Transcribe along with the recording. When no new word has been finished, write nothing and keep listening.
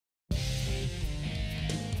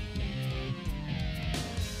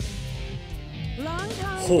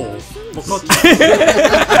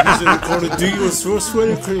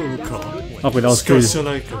Okay, that was crazy.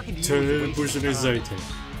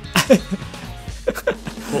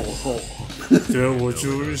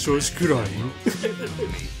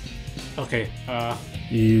 Okay,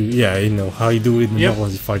 Yeah, you know how you do it in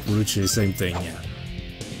Knuckles, you fight Rouge, same thing, yeah.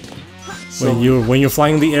 When you're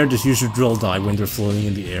flying in the air, just use your drill dive when they're floating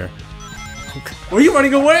in the air. where are you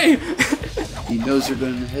running away? He knows you're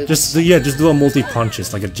gonna hit. Just do a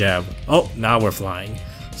multi-punches, like a jab. Oh, now we're flying.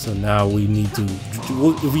 So now we need to,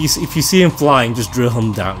 if you see him flying, just drill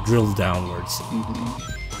downwards.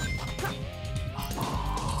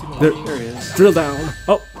 There he is. Drill down.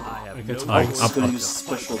 Oh, He's gonna use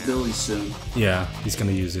special ability soon. yeah, he's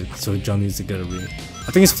gonna use it. So John needs to get a ring.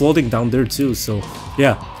 I think he's floating down there too. So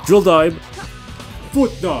yeah, drill dive.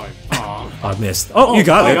 Foot dive. I missed. Oh, you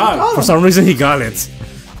got it. got it. For some reason, he got it.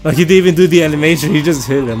 Like he didn't even do the animation. He just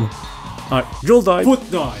hit him. Alright, drill dive. Foot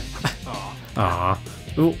dive. Ah.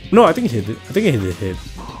 Oh, no, I think he hit it. I think he hit.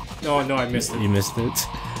 No, I missed it. You missed it.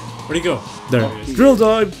 Where'd he go? There. Oh, yes. Drill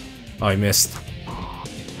dive. Oh, I missed.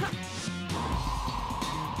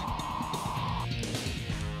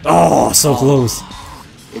 Oh, so close.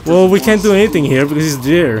 Well, we can't do anything here because he's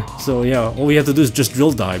there. So yeah, all we have to do is just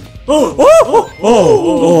drill dive. Oh!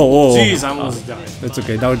 Jeez, I almost died. It's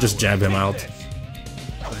okay. That would just jab him out.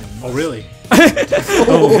 Oh, really?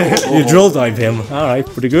 You drill dive him. All right,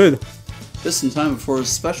 pretty good. Just in time before his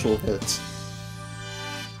special hits.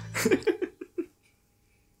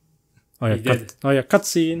 Oh yeah, He did.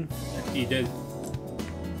 cutscene. He did.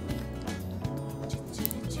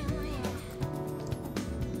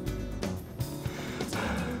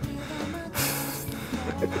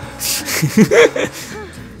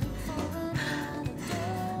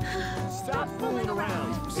 Stop fooling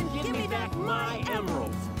around and give me back my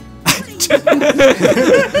emeralds.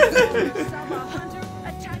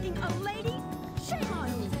 Attacking a lady? Shame on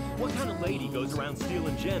you. What kind of lady goes around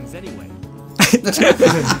stealing gems anyway?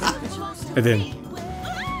 And then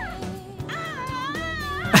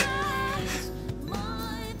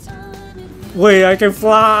wait, I can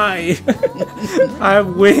fly. I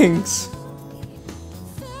have wings.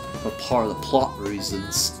 A part of the plot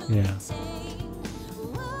reasons. Yeah.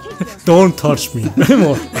 Don't touch me.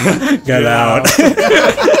 Get out.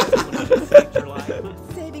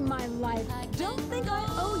 Saving my life. Don't think I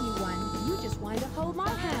owe you one. You just wanted to hold my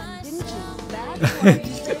hand, didn't you? That's why you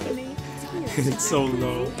saved me. It's so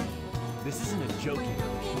low. This isn't a joke, you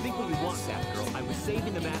know. You think when we want that girl, I was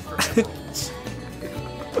saving the master emeralds.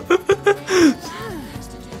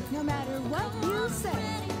 No matter what you say,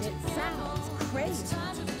 it sounds crazy.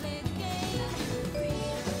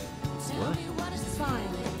 What?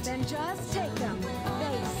 Fine, then just take them.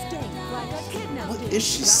 They stink like a kidnap. What is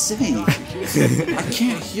she saying? I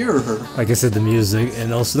can't hear her. Like I said, the music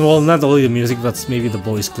and also, well, not only the music, but maybe the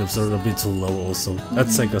voice clips are a bit too low also.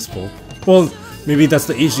 That's like a fault. Well, maybe that's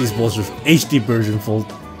the HD version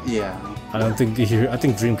fault. Yeah. I don't think you hear. I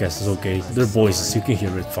think Dreamcast is okay. Their voices, you can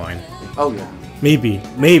hear it fine. Oh yeah. Maybe,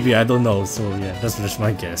 I don't know. So yeah, that's just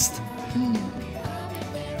my guess.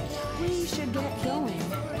 We should get going.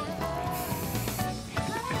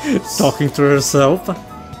 Talking to herself. I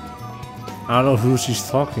don't know who she's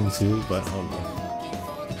talking to, but oh no.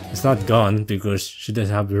 It's not Gun because she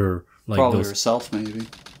doesn't have her like Probably those. herself, maybe.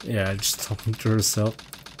 Yeah, just talking to herself.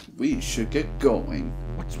 We should get going.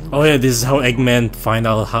 Oh yeah, this is how Eggman find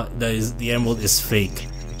out how the emerald is fake.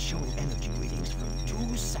 It showed energy readings from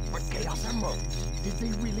 2 separate chaos emeralds. Did they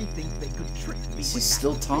really think they could trick me? Is he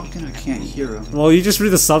still talking? I can't hear him. Well, you just read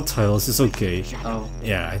the subtitles. It's okay. Oh.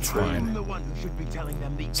 Yeah, it's fine. The one who should be telling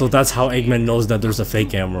them the So that's how Eggman knows that there's a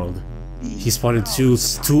fake emerald. He spotted two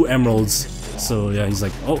emeralds. So yeah, he's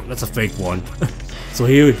like, oh, that's a fake one. So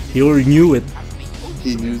he already knew it.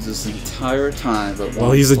 He knew this entire time, but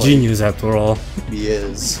Well, he's a genius after all. He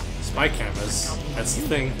is. Spy cameras. That's the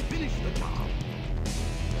thing.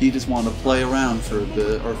 He just wanted to play around for a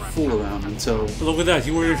bit, or fool around until... Look at that. He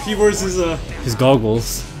wears his His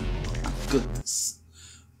goggles. Goodness.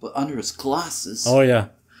 But under his glasses... Oh yeah.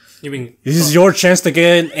 You mean This is your chance to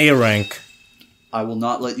get an A rank. I will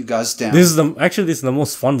not let you guys down. This is the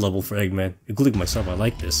most fun level for Eggman, including myself. I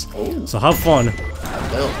like this. Oh. So have fun. I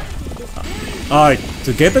will. Alright,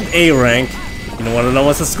 to get an A rank, you know wanna know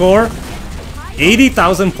what's the score?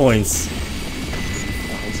 80,000 points.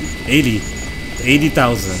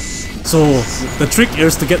 80,000. So the trick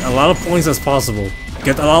is to get a lot of points as possible.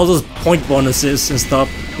 Get a lot of those point bonuses and stuff.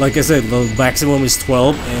 Like I said, the maximum is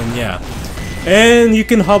 12, and yeah. And you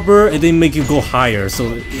can hover and then make you go higher.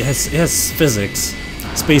 So it has physics,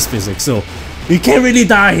 space physics. So you can't really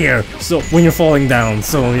die here. So when you're falling down.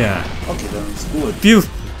 So yeah. Okay, then it's good.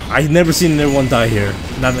 I've never seen anyone die here,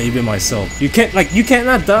 not even myself. You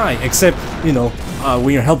cannot die except, you know,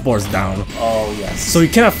 when your health bar is down. Oh yes. So you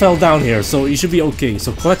cannot fall down here, so you should be okay.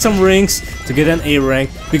 So collect some rings to get an A rank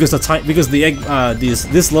because the egg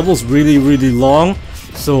this level is really long.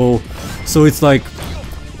 So it's like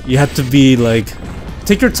you have to be like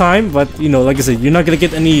take your time, but you know, like I said, you're not gonna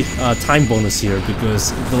get any time bonus here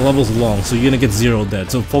because the level's long, so you're gonna get 0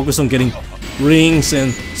 dead. So focus on getting rings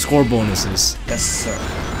and score bonuses. Yes, sir.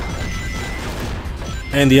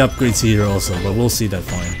 And the upgrades here also, but we'll see that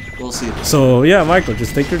fine. We'll see. So yeah, Michael,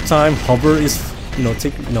 just take your time. Hover is, you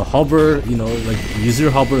know, hover, you know, like use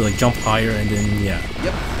your hover, like jump higher, and then yeah.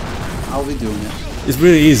 Yep. I'll be doing it. It's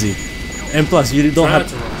really easy. And plus, you don't Try have. not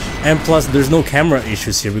to rush. And plus, there's no camera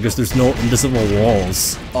issues here because there's no invisible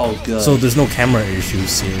walls. Oh, good. So there's no camera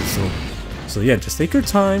issues here. So yeah, just take your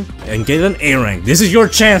time and get an A rank. This is your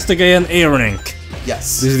chance to get an A rank.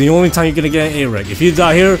 yes. This is the only time you're gonna get an A rank. If you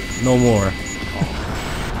die here, no more.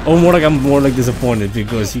 Oh, I'm more like disappointed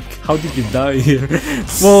because how did you die here?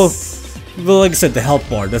 well, like I said, the health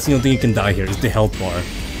bar. That's the only thing you can die here. Is the health bar.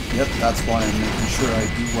 Yep. That's why I'm making sure I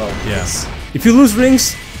do well. with Yes. this. If you lose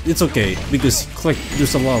rings, it's okay because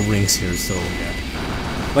there's a lot of rings here. So yeah.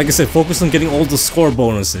 Like I said, focus on getting all the score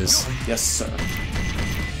bonuses. Yes, sir.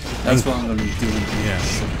 That's what I'm gonna be doing. Yeah.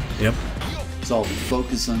 Sure. Yep. So I'll be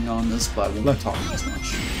focusing on this, but I won't be talking as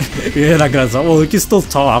much. Yeah, that guy's well, we can still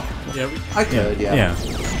talk. Yeah. I could, yeah. Yeah.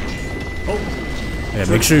 Oh. Yeah,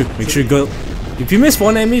 make sure you go. If you miss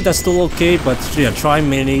one enemy, that's still okay. But yeah, try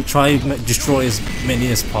destroy as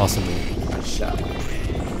many as possible. I shall.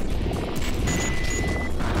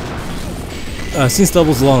 Since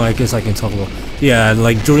level's long, I guess I can talk about. Yeah,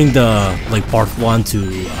 like during the part 1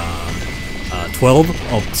 to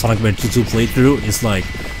 12 of Sonic Adventure 2 playthrough, it's like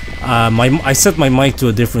I set my mic to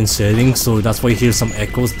a different setting, so that's why you hear some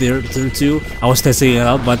echoes there too. I was testing it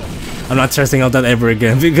out, but I'm not testing out that ever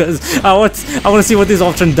again because I want to see what this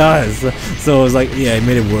option does. So it's like, yeah, it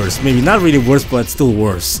made it worse. Maybe not really worse, but still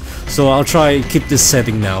worse. So I'll try keep this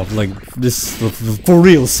setting now, like this for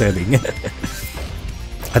real setting.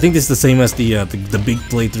 I think this is the same as the big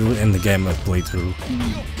playthrough and the gamma playthrough.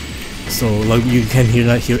 So like you can hear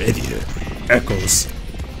any echoes.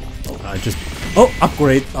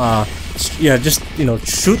 Upgrade. Yeah, just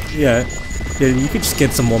shoot. Yeah, you could just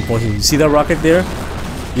get some 1 point. You see that rocket there?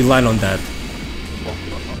 You land on that.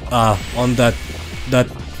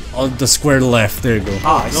 On the square left. There you go.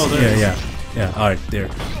 Ah, I see. Yeah. All right, there.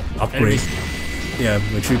 Upgrade. Yeah,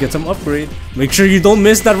 make sure you get some upgrade. Make sure you don't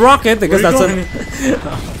miss that rocket because that's all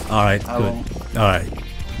right, good.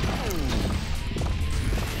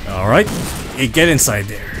 All right. Hey, get inside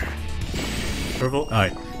there. Purple. All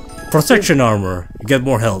right. Protection armor. You get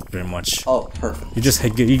more health, pretty much. Oh, perfect.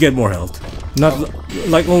 You get more health. Not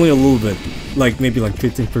like only a little bit. Like maybe like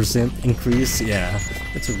 15% increase. Yeah,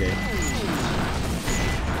 it's okay.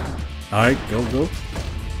 All right, go.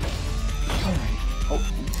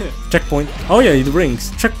 Checkpoint. Oh yeah, the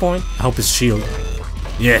rings. Checkpoint. I hope it's shield.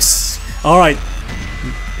 Yes. All right.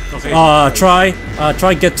 Okay.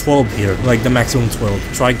 Try get 12 here. Like the maximum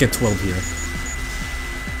 12. Try get 12 here.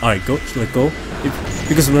 All right, let go.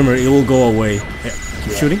 Because remember, it will go away. Yeah.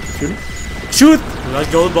 Keep shooting. Shoot!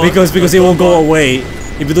 Let go the Because it will go away.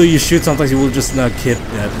 Even though you shoot, sometimes you will just not hit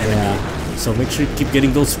that enemy. So make sure you keep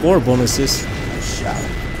getting those score bonuses. Shall.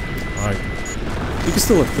 All right. You can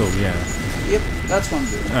still let go. Yeah. Yep, that's what I'm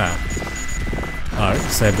doing. Alright,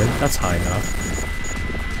 7. That's high enough.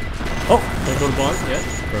 Oh! Let go the bond. Yeah.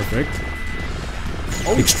 Perfect.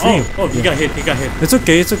 Oh, Extreme. Oh, he got hit. It's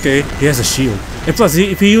okay. He has a shield. And plus,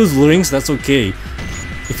 if he uses rings, that's okay.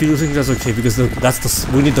 If he uses rings, that's okay because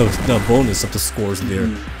we need the bonus of the scores there.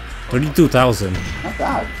 32,000. Not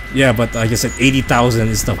bad. Yeah, but like I said, 80,000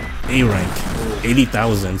 is the A rank.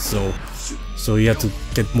 80,000. So you have to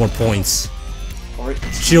get more points. Alright.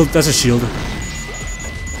 Shield. That's a shield.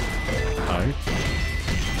 Alright.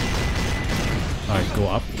 Alright, go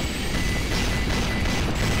up.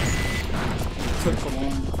 Come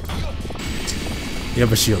on. You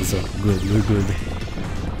have a shield, so good.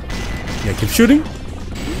 Yeah, keep shooting.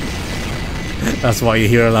 That's why you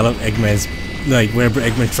hear a lot of Eggman's, like whenever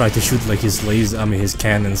Eggman tried to shoot like his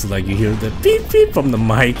cannons, like you hear the beep beep from the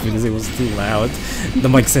mic because it was too loud. The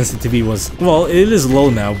mic sensitivity was, well, it is low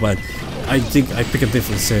now, but I think I pick a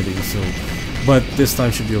different setting, so. But this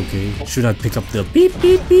time should be okay. Should not pick up the beep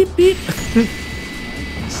beep beep beep.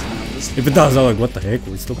 If it does, I'm like, what the heck?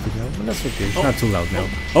 We're still picking up, but that's okay. It's not too loud now.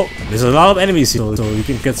 Oh, there's a lot of enemies here, so you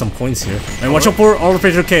can get some points here. And watch out for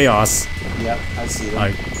Overpressure Chaos. Yep, I see them.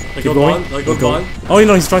 Alright, Let keep go going. bond. Let go bond. Oh,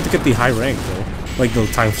 he's trying to get the high rank though. Like the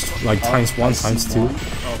times 1, times 2.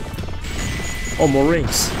 Oh, more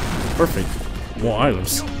rings. perfect. More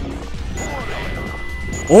items.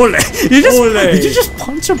 Ole! Did you just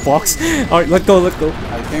punch a box? Alright, let go. I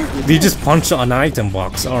can't Did you just punch an item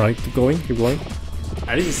box? Alright, keep going.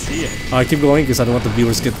 I didn't see it. Alright, keep going because I don't want the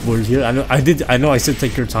viewers to get bored here. I know I said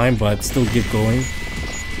take your time, but still keep going.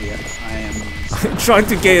 Yeah, I am. He's trying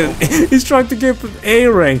to get an A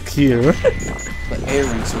rank here. But A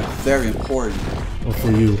ranks are very important. Well, for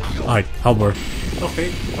you. Alright, Halberd.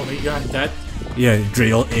 Okay, you got that. Yeah, it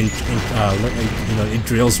drills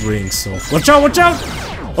rings, so watch out!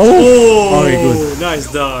 Oh! Okay, good. Nice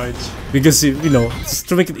dodge. Because you know, just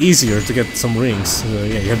to make it easier to get some rings. Yeah,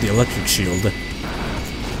 you have the electric shield.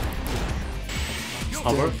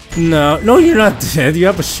 Hover. No, you're not dead. You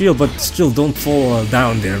have a shield, but still don't fall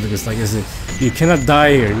down there because, like I said, you cannot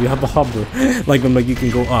die here. You have a hover, like when you can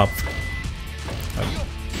go up.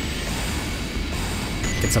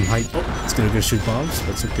 Get some height. Oh, it's gonna go shoot bombs.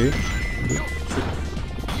 That's okay.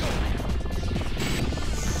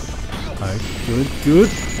 Alright, good.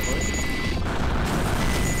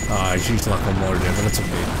 I shoots like one more there, but that's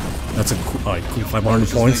okay. That's a cool. Alright, cool. 500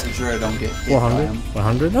 points. Making sure I don't get hit 400. by him.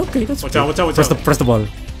 100. Okay, that's Watch good. out, watch out. Press the button.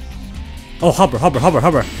 Oh, hover. There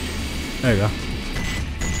you go.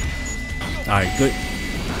 Alright, good.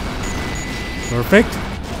 Perfect.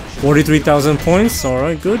 43,000 points.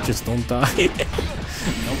 Alright, good. Just don't die. Nope,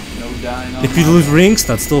 no dying on If you my lose end. rings,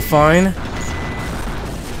 that's still fine.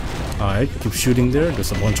 Alright, keep shooting there.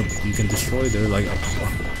 There's a bunch of you can destroy there. Like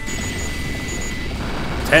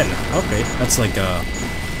 10. Okay, that's like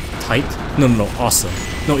tight. No, awesome.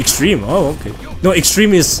 No, extreme. Oh, okay. No,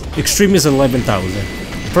 extreme is 11,000.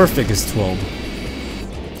 Perfect is 12.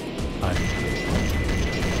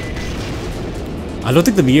 I don't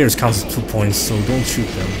think the meters counts as 2 points, so don't shoot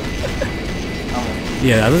them.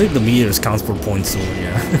 Yeah, I don't think the meters counts for points, so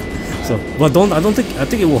yeah. So, but I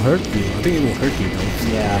think it will hurt you. I think it will hurt you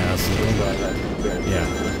though. Yeah. So, Right. yeah.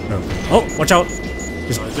 Oh, watch out.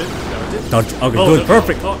 Just That was it. dodge. Okay, Oh, good, no.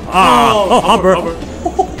 perfect. Oh, Hover. hover.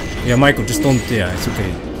 Yeah, Michael, just don't. Yeah, it's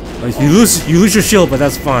okay. Like, you lose your shield, but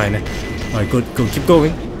that's fine. Alright, good, keep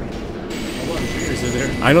going. Meteors are there.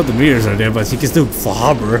 I know the meteors are there, but he can still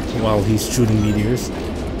hover while he's shooting meteors.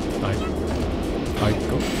 Alright,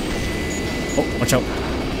 go. Oh, watch out.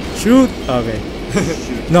 Shoot! Okay.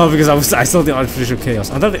 No, because I saw the artificial chaos.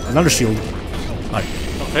 Another shield. Alright.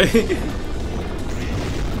 Okay.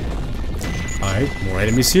 Alright, more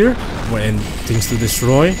enemies here. More things to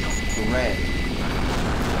destroy. Red.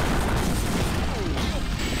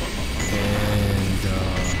 And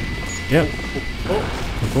yeah. Oh,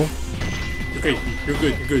 Cool. okay, you're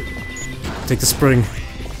good. Take the spring.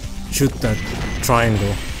 Shoot that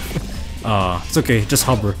triangle. It's okay, just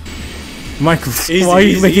hover. Michael, Easy, why are you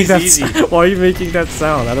easy, making that? easy. Why are you making that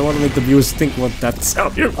sound? I don't want to make the viewers think what that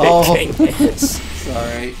sound you're Oh. making is.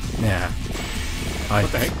 Sorry. Yeah. What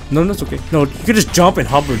the heck? No, that's okay. No, you can just jump and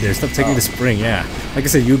hover there. Stop taking the spring. Yeah. Like I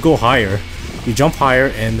said, you go higher. You jump higher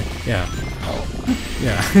and yeah.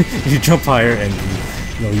 Yeah. You jump higher and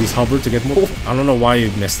you know use hover to get more. I don't know why you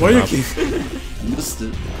messed Why it you up. keep... I missed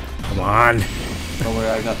it. Come on. Oh,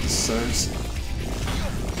 where I got the sirs.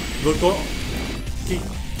 Go.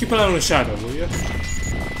 Keep an eye on the shadow, will you?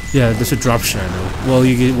 Yeah, there's a drop shadow. Well,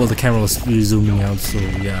 the camera was really zooming out, so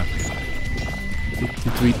yeah.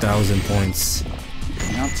 53,000 points.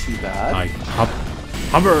 Not too bad. I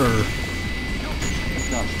hover.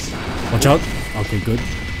 Got Watch out. Okay, good.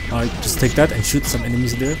 Alright, just take that and shoot some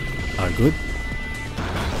enemies there. Good.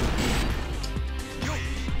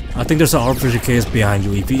 I think there's an artificial chaos behind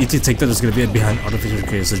you. If you take that, there's gonna be a behind artificial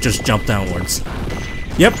chaos, so just jump downwards.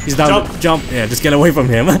 Yep, he's down. Jump. Yeah, just get away from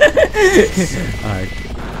him. Alright.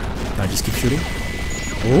 Now just keep shooting.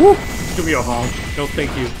 Ooh. Give me a hug. No,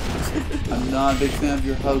 thank you. I'm not a big fan of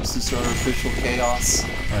your hugs, Mr. Artificial Chaos.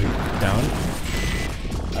 Down.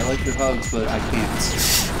 I like your hugs, but I can't.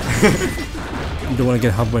 You don't want to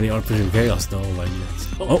get hugged by the artificial chaos though. Like,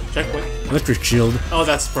 Oh, checkpoint. electric shield. Oh,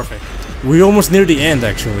 that's perfect. We're almost near the end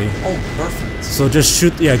actually. Oh, perfect. So just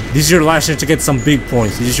shoot. Yeah, this is your last chance to get some big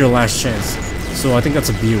points. This is your last chance. So I think that's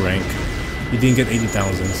a B rank. You didn't get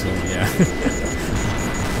 80,000, so yeah.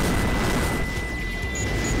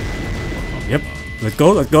 Yep. Let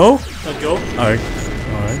go. Let go. Alright.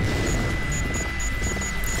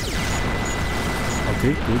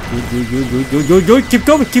 Okay, good. Keep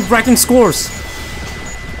going. Keep racking scores.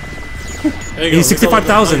 There you go. He's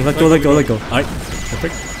 65,000. Let go. Alright.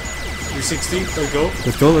 Perfect. 360. Let go.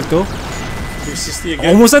 360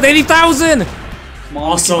 again. Almost at 80,000.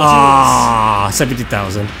 Awesome.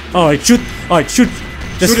 70,000. Alright, shoot.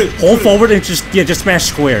 Just Shoot it, hold shoot it. forward and just smash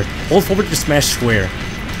square. Hold forward, just smash square.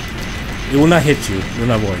 It will not hit you. Do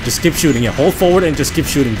not worry. Just keep shooting. Yeah, hold forward and just keep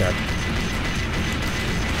shooting that.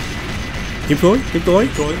 Keep going, keep going.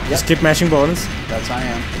 Just keep mashing buttons. That's I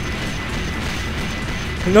am.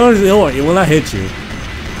 No, it will not hit you.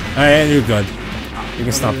 Alright, you're good. You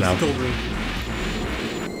can stop now.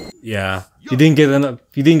 Yeah, you didn't get enough.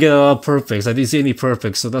 You didn't get a lot of perfects. I didn't see any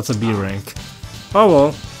perfects, so that's a B rank. Oh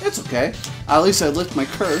well. It's okay. At least I licked my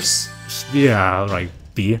curse. Yeah, right.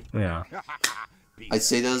 B. Yeah. I'd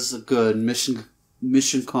say that was a good mission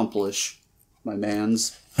accomplished, my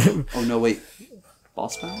mans. Oh no, wait.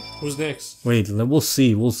 Boss battle? Who's next? Wait, we'll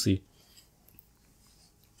see. We'll see.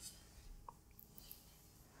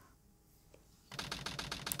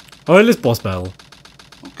 Oh, it is boss battle.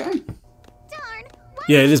 Okay.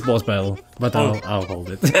 Yeah, it is boss battle, but I'll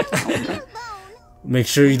hold it. Make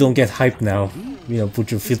sure you don't get hyped now. You know,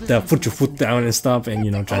 put your foot down and stuff, and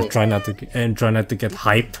you know, try not to get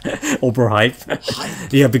hype, overhype.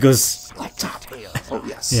 Yeah, because Laptop. Oh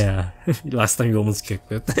yes. yeah, last time you almost kicked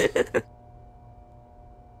it.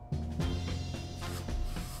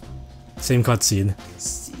 Same cutscene.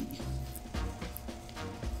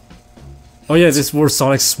 Oh yeah, this is where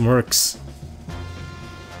Sonic smirks.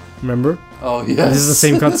 Remember? Oh yeah. This is the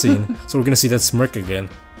same cutscene, so we're gonna see that smirk again.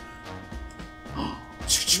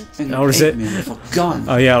 And I already said- Eggman with a gun.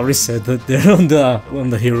 Oh yeah, I already said that they're on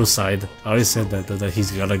the hero side. I already said that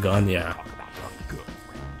he's got a gun. Yeah.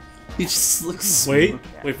 He just looks. Wait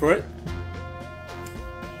for it.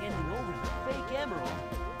 Handing over the fake emerald,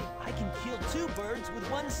 I can kill 2 birds with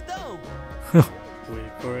 1 stone.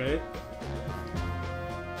 Wait for it.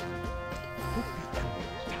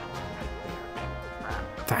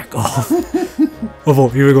 Back off. Oh,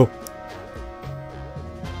 here we go.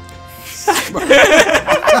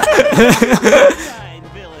 Fine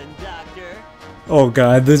villain, Doctor. Oh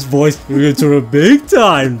god, this voice we're to a big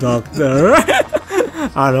time, Doctor. I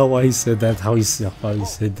don't know why he said that. How he said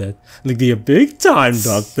that. Like the big time,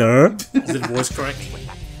 Doctor. Is it voice correct?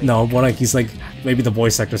 No, but like he's like maybe the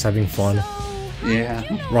voice actor's having fun. Yeah.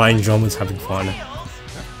 Ryan Drummond's having fun.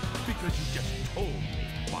 Because you just told me,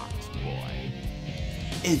 Fox Boy.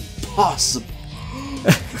 Impossible.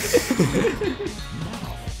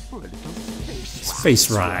 Space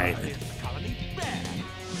ride.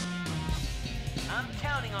 I'm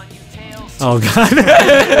counting on you, Tails. Oh god.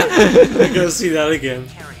 You're gonna see that again.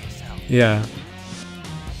 Carry yourself. Yeah.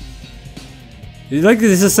 Like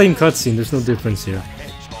this is the same cutscene. There's no difference here.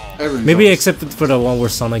 Everyone Maybe knows. except for the one where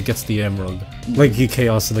Sonic gets the emerald. Like he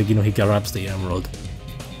chaos, like you know, he grabs the emerald.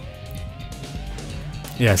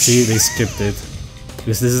 Yeah, see, they skipped it.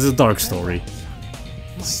 Because this is a dark story.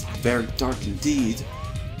 It's very dark indeed.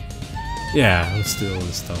 Yeah, let's do all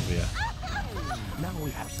this stuff, yeah. Now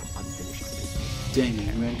we have some unfinished business. Dang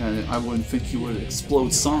it, man. I wouldn't think you would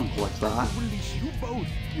explode Sonic like that. Release you both.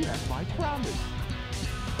 That's my promise.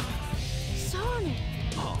 Sonic,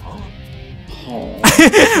 Oh.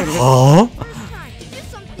 Oh? it's time to do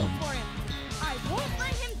something for him. I won't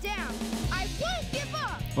let him down. I won't give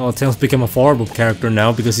up. Oh, Tails became a horrible character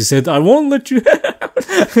now because he said, I won't let you.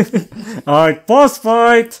 Alright, boss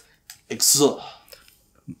fight!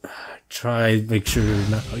 Try, make sure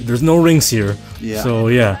there's no rings here. Yeah. So,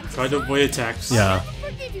 yeah. Try to avoid attacks. Yeah.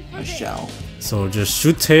 Forgive you for I this. shall. So just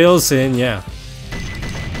shoot Tails and yeah.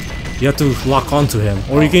 You have to lock onto him.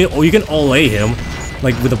 Or you can all-lay him.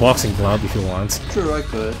 Like with a boxing glove if you want. Sure, I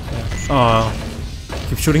could.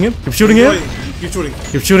 Keep shooting him. Keep shooting him. Keep shooting.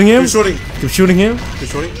 Keep shooting him. Keep shooting. Keep shooting him. Keep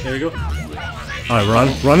shooting. There you go.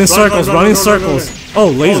 Alright, run in circles, run in circles. Oh,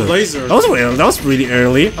 laser. Oh, laser. That was weird. That was really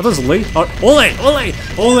early. I thought it was late. Ole!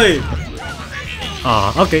 Ole!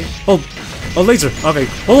 Okay. Oh, laser. Okay.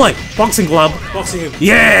 Ole! Boxing glove. Boxing him.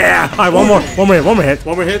 Yeah! Alright, one more hit.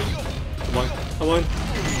 One more hit. Come on.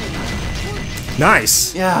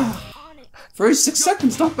 Nice. Yeah. 36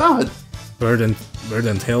 seconds, not bad. Bird and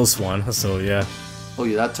Tails won. So yeah, Oh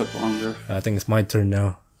yeah, that took longer. I think it's my turn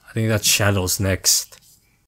now. I think that's Shadow's next.